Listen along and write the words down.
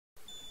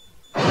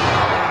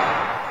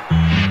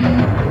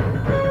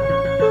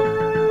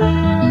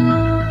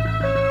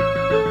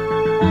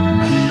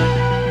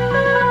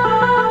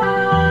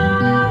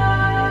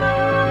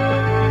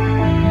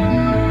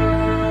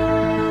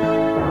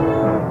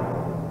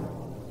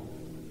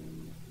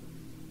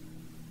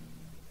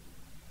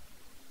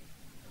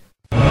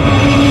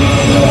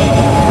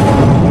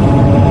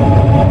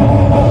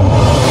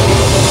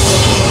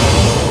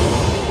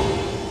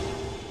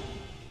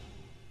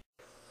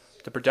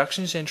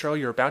Productions intro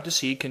you're about to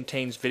see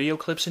contains video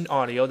clips and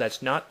audio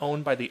that's not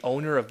owned by the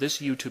owner of this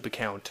YouTube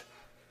account.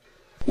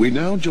 We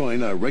now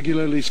join our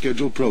regularly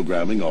scheduled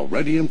programming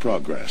already in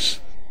progress.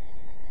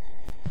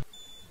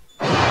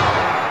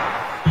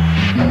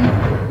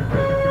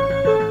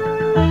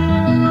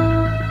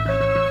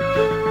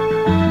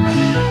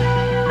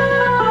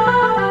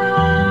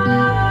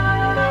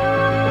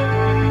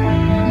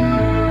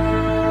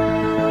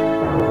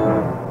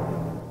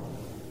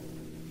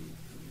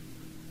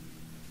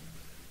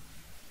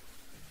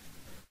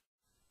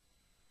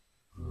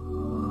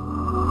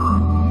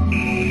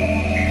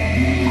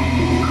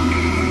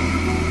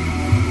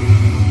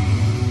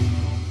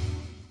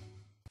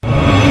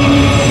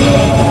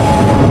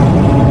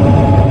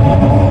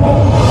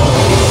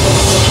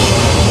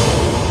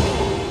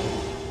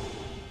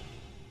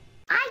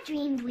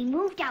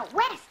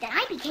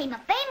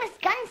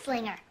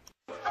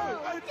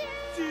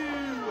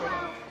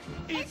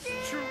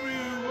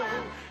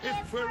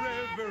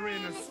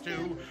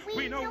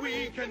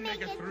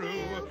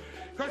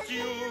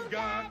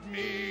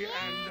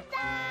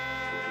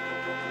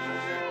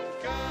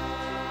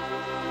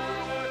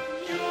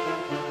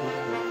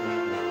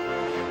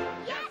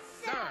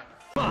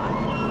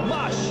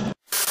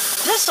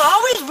 This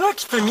always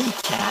works for me,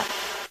 Cat.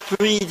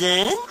 Breathe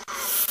in.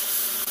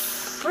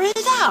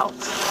 Breathe out.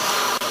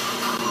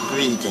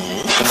 Breathe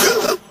in.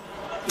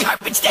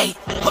 Garbage day!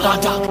 Hold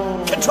on,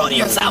 Doc. Control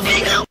yourself.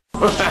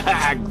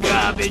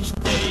 Garbage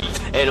day.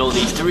 And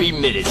only 3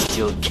 minutes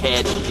till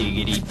Cat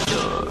Diggity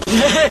Dog.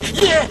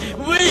 Yeah,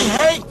 we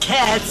hate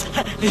cats.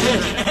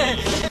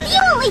 The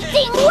only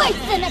thing worse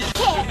than a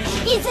cat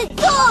is a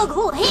dog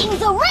who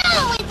hangs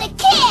around with the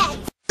cat.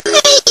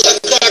 Hey, you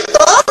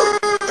CatDog!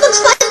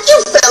 Looks like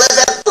you fellas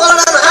have fallen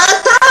on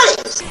hard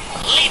times!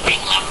 Leaping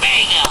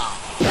Lumbago!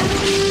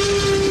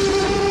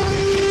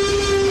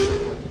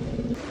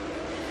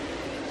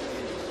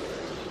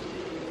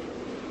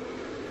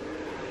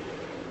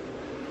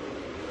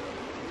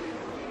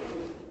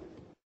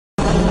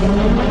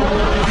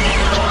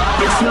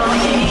 It's not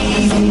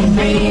easy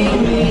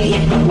being me.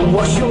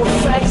 Wash your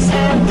face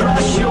and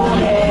brush your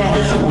hair.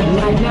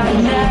 Nag, nag,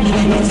 nag,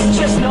 it's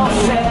just not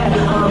fair.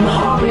 I'm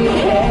Horrid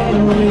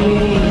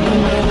Henry.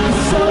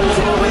 So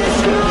till it's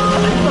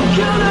good, I'm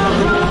gonna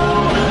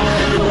roll.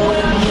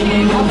 When I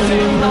keep on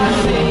doing my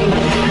thing,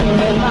 and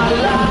then my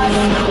life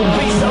will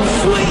be so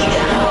sweet.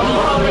 I'm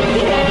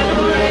Horrid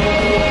Henry.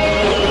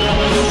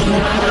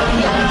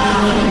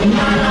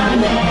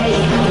 Na-na-na-na-na-nay.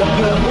 The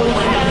purple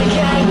hand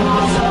gang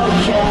was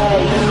okay.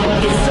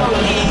 It's so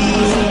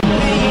easy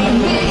being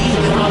me.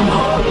 I'm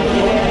Horrid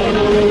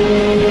Henry.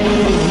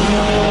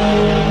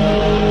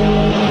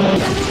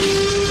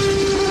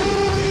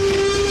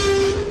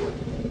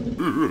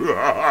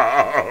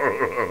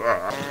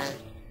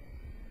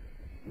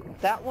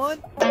 That one?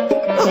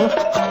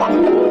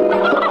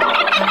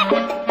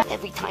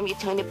 Every time you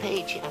turn a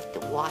page, you have to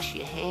wash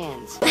your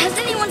hands. Has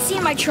anyone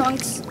seen my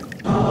trunks?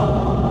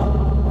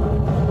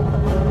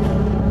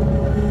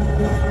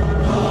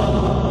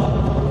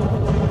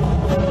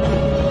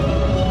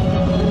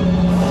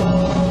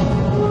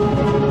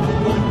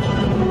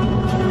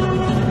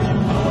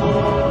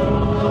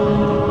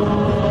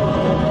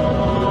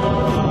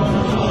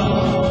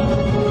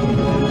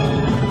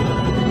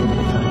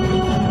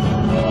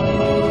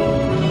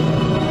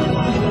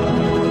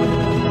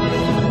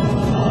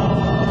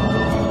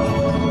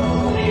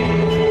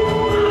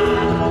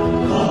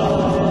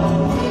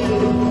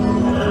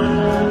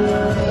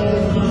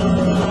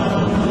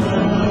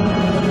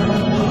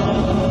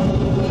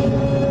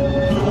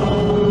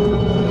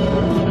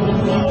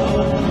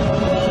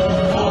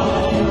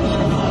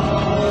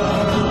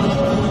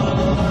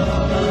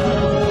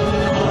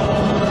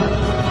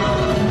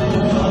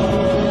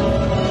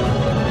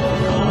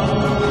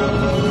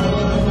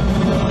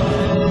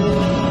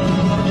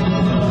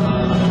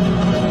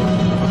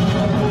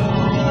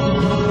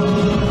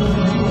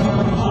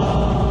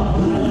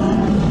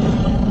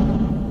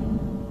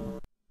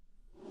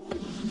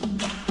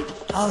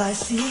 All I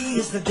see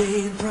is the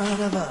day in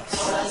front of us.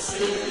 All I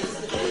see is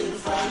the day in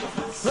front of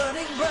us.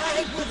 Burning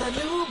bright with a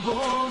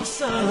newborn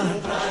sun.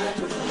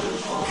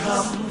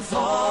 Come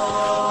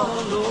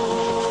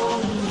follow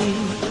me.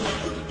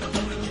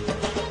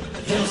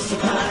 Hills to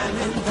climb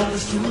and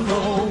valleys to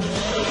roam.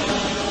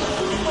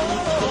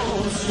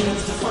 Oh,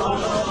 streams to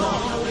follow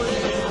all the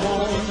way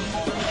home.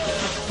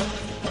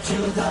 To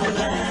the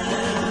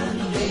land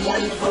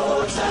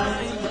before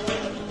time.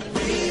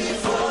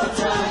 Before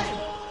time.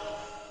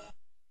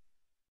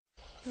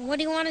 What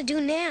do you want to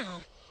do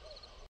now?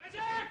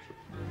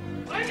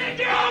 Where's it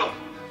you?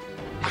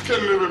 I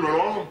can't leave him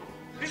alone.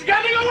 He's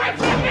getting away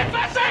from me,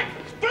 Percy!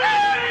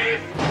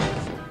 Please!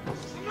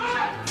 Come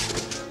on!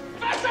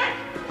 Percy!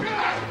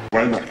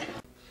 Why not?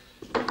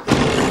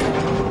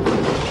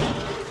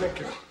 Thank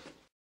you.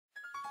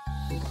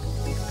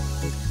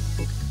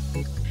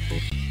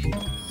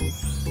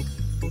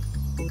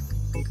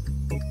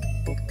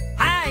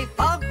 Hi,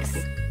 folks!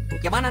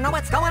 You want to know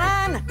what's going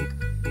on?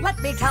 Let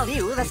me tell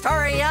you the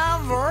story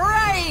of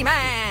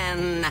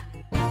Rayman!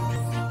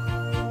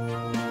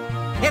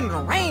 In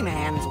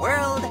Rayman's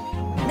world,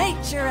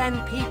 nature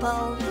and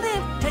people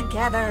live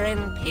together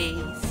in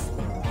peace.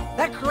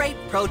 The Great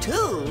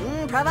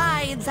Protoon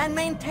provides and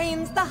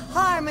maintains the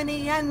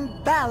harmony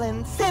and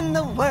balance in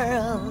the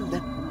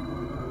world.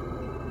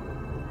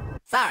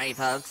 Sorry,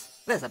 folks.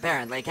 This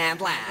apparently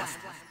can't last.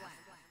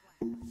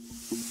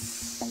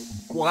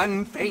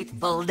 One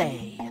fateful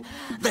day,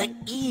 the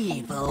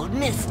evil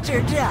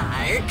Mr.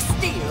 Dark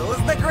steals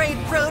the Great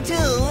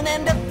Protoon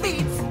and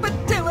defeats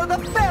Spatilla the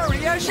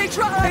Fairy as she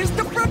tries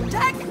to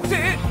protect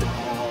it.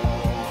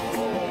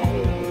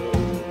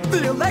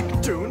 The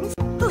Electoons,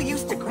 who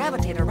used to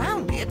gravitate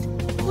around it,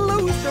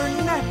 lose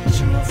their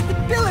natural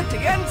stability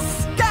and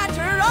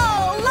scatter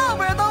all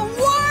over the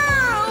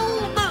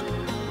world!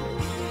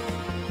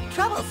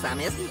 Troublesome,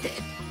 isn't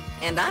it?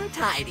 And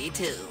untidy,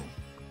 too.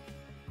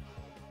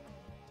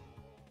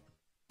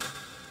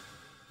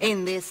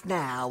 In this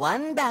now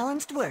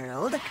unbalanced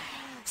world,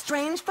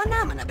 strange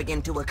phenomena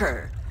begin to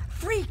occur.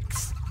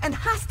 Freaks and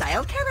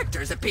hostile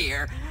characters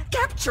appear,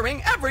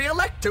 capturing every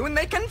Electoon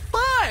they can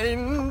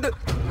find.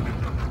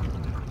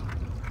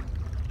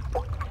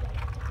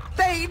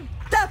 They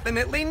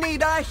definitely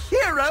need a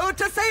hero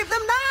to save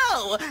them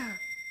now!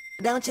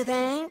 Don't you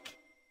think?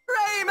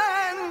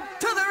 Rayman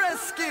to the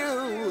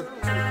rescue!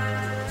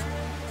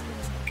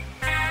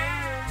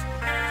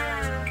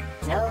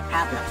 No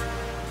problem.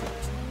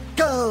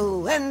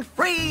 Go and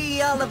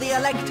free all of the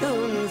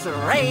Electoons,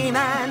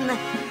 Rayman,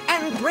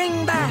 and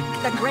bring back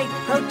the Great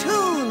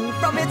Protoon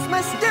from its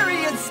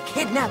mysterious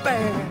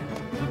kidnapper.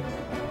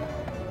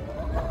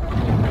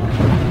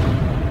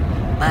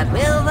 But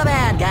will the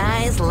bad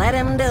guys let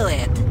him do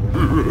it?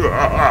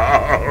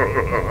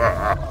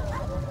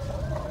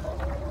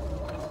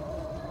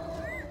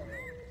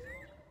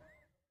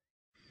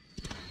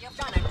 You've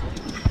done it.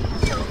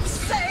 You've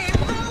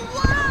saved the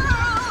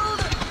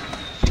world!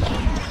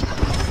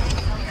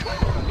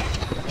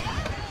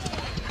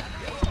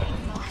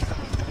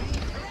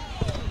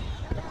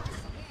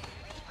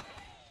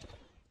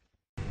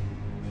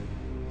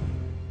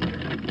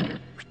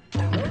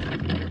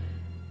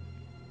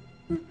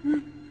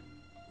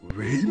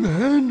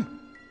 Rayman?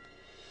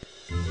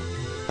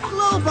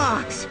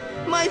 Glowbox!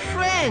 My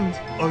friend!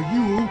 Are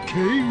you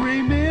okay,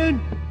 Rayman?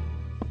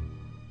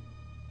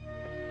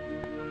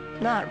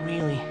 Not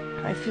really.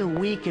 I feel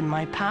weak and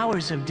my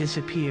powers have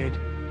disappeared.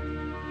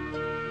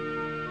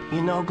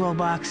 You know,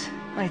 Glowbox,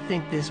 I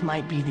think this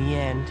might be the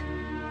end.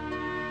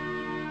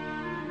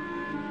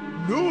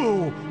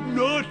 No,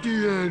 not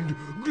the end.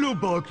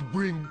 Glowbox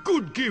bring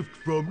good gift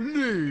from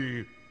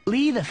Lee.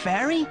 Lee the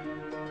fairy?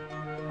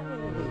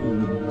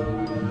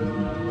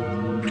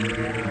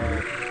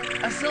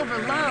 A silver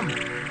lum!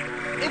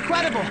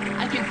 Incredible!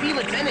 I can feel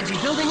its energy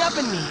building up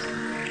in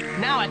me.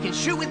 Now I can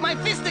shoot with my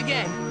fist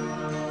again.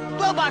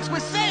 Glowbox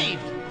was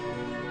saved!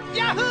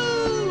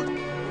 Yahoo!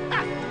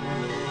 Ah!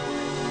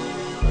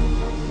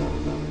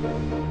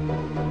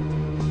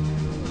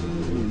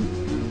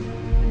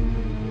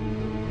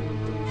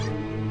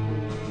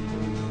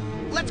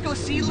 Let's go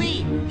see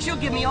Lee. She'll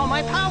give me all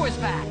my powers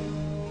back.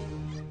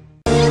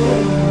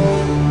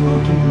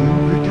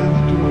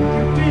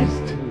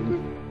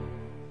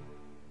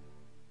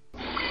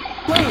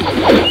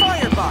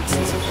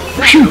 Fireboxes!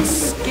 That was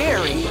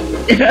scary!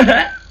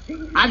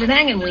 How's it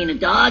hanging, wiener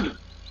dog?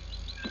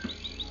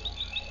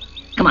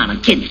 Come on,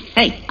 I'm kidding.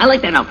 Hey, I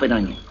like that outfit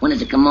on you. When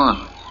does it come off?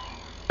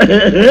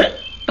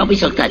 Don't be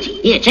so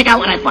touchy. Here, check out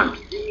what I found.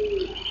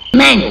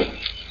 Manual.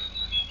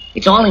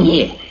 It's all in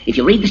here. If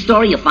you read the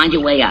story, you'll find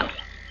your way out.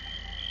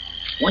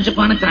 Once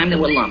upon a time, there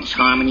were lumps.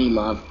 Harmony,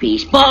 love,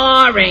 peace.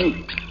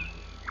 Boring!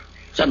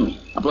 Suddenly,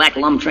 a black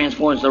lum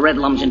transforms the red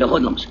lums into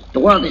hoodlums. The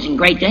world is in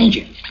great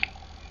danger.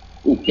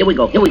 Ooh, here we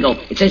go.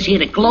 It says here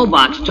that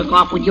Glowbox took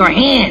off with your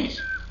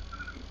hands.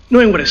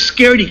 Knowing what a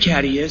scaredy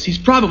cat he is, he's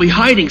probably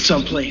hiding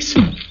someplace.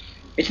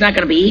 It's not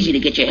going to be easy to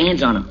get your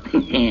hands on him.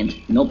 Hands,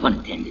 no pun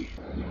intended.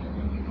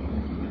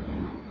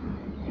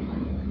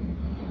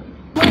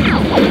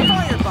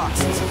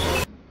 Fireboxes!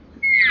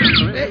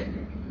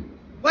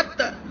 What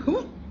the?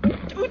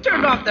 Who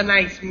turned off the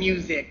nice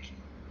music?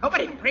 Hope I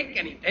didn't break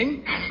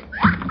anything.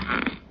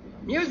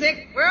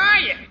 Music, where are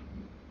you?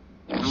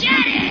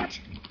 Shut it!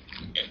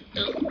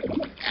 Get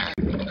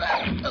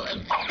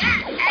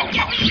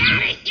me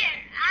out of here!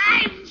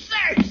 I'm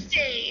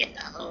thirsty!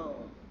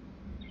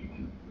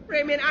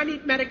 Rayman, I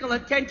need medical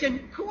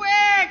attention,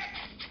 quick!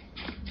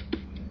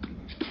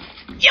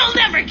 You'll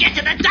never get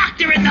to the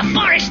doctor in the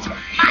forest!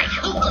 My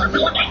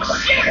hula-hooping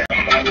shit!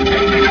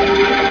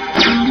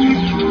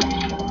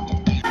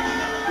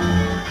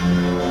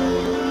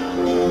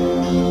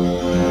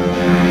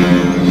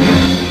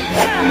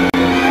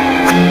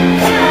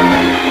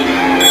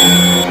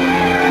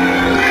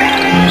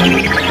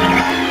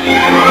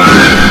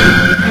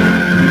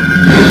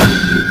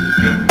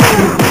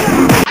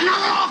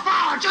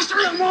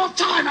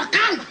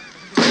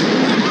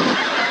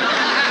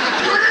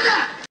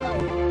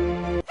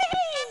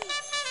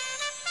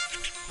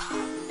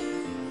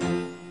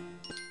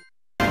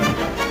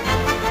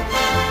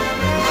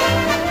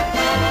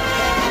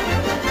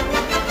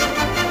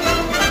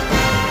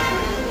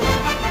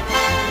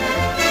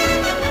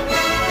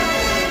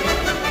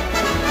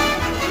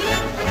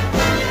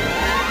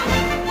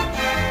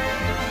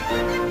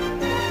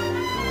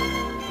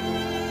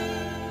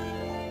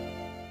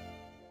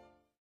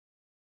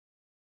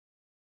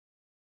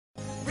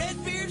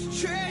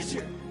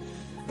 future.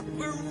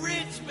 We're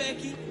rich,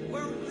 Becky.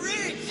 We're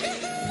rich.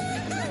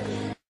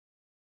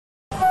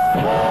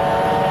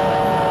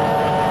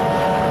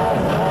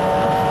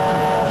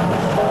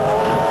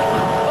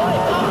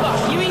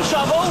 You in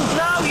trouble?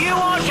 No, you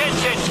are,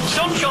 Jensen.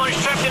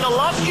 Sunshine's trapped in a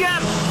log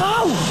jam.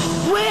 Oh,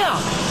 where?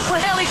 Well,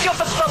 hell, he's got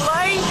the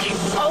fillet.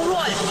 All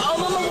right,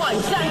 I'm on the way.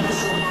 Thanks.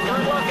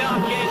 Good luck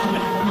out, kid.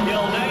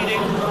 You'll need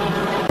it.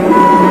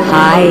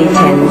 Hi,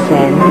 10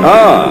 cents.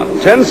 Ah,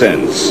 10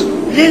 cents.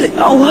 Lily,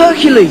 oh,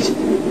 Hercules.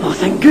 Oh,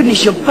 thank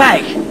goodness you're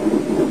back.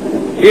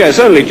 Yes,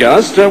 only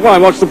just. Why,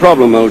 what's the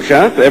problem, old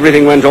chap?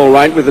 Everything went all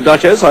right with the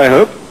Duchess, I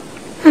hope?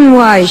 And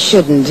why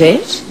shouldn't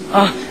it?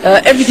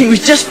 Everything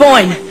was just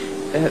fine.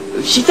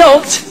 She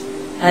docked,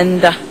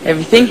 and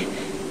everything.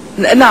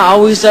 No, I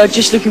was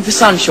just looking for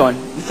Sunshine.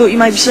 I thought you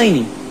may have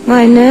seen him.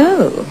 Why,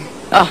 no.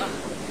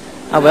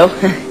 Oh well.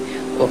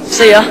 Well,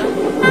 see ya.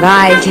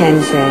 Bye,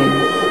 10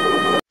 cents.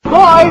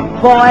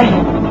 Bye.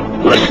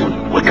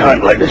 Listen, we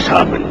can't let this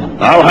happen.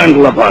 I'll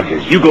handle the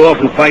barges. You go off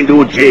and find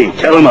old Jay.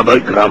 Tell him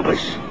about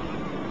Krampus.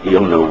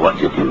 He'll know what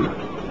to do.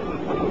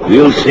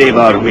 We'll save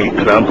our mate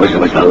Krampus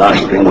was the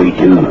last thing we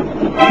do.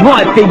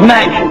 Right, Big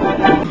Mac.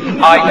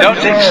 I don't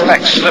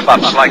expect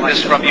slip-ups like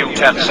this from you,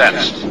 10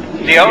 cents.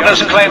 The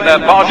owners claim their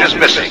barge is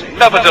missing.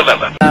 Never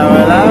delivered.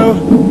 Hello?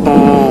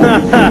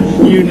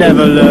 You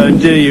never learn,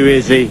 do you,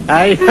 Izzy?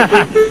 Eh?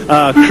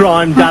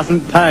 Crime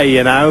doesn't pay,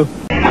 you know.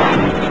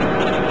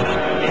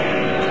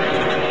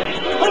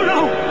 Oh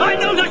no! I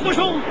know that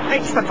whistle!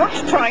 It's the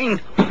Dutch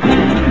train!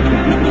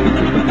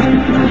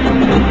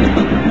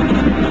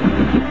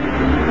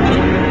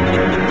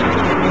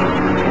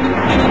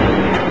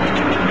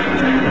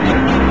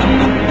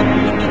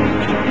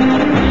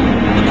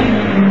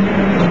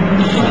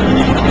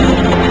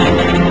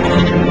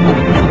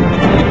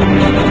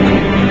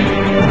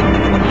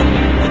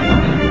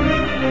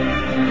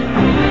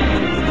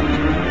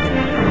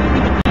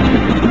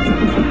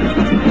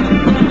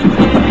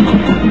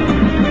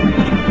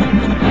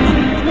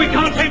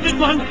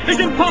 It's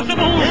impossible!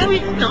 No,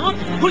 it's not.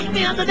 Push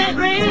me under that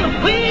rail,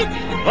 quick!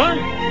 What?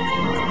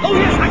 Oh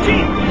yes, I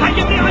see! I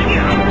get the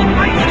idea!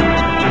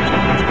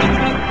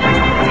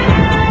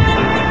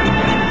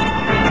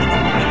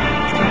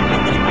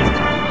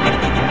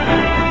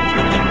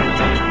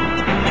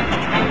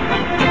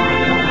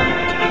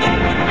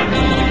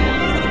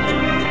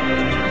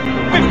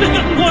 If this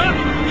doesn't work,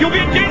 you'll be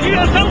in danger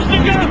yourself,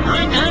 Stinger!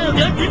 I know,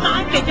 don't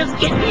remind me, just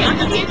get me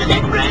under the end of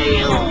that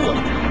rail!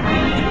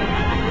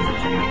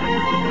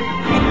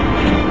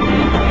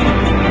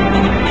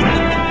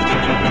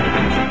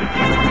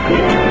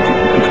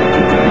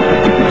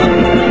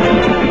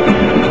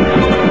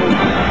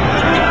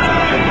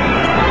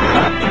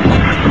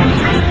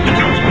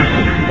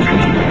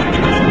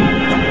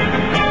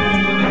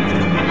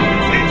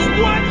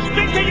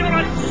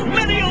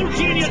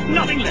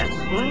 Nothing less.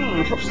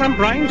 Took some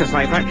brain to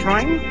save that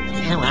train.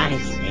 So I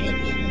said.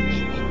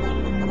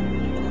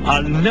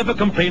 I'll never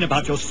complain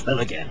about your smell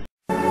again.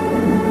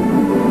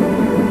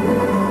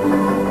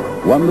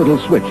 One little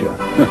switcher.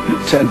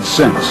 10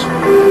 cents.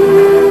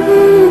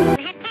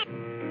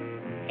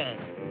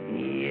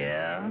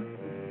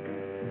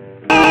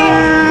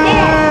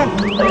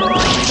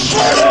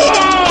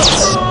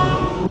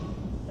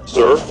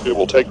 Sir, it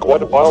will take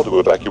quite a while to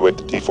evacuate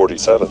the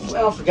T-47s.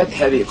 Well, forget the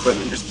heavy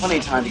equipment. There's plenty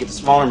of time to get the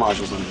smaller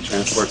modules onto the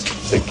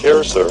transports. Take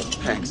care, sir.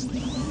 Thanks.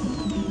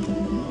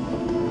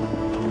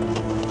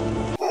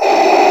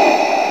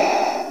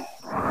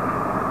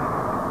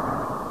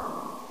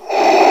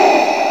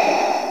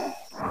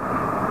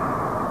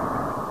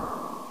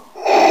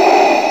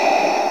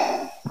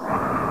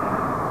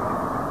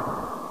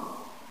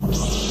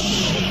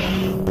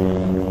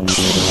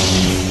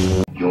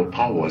 Your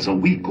powers are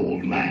weak,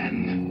 old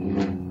man.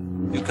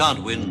 You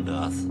can't win,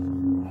 Darth.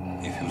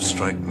 If you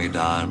strike me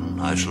down,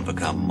 I shall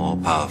become more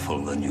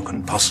powerful than you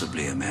can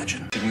possibly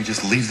imagine. Didn't we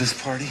just leave this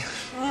party?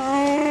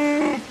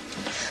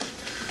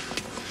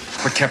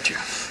 What kept you?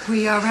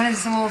 We ran into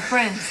some old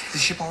friends. Is the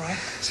ship all right?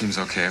 Seems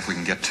okay if we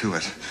can get to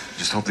it.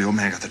 Just hope the old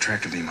man got the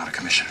tractor beam out of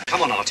commission.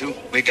 Come on, R2.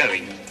 We're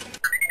going.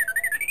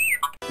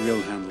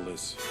 We'll handle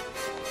this.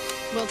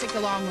 We'll take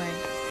the long way.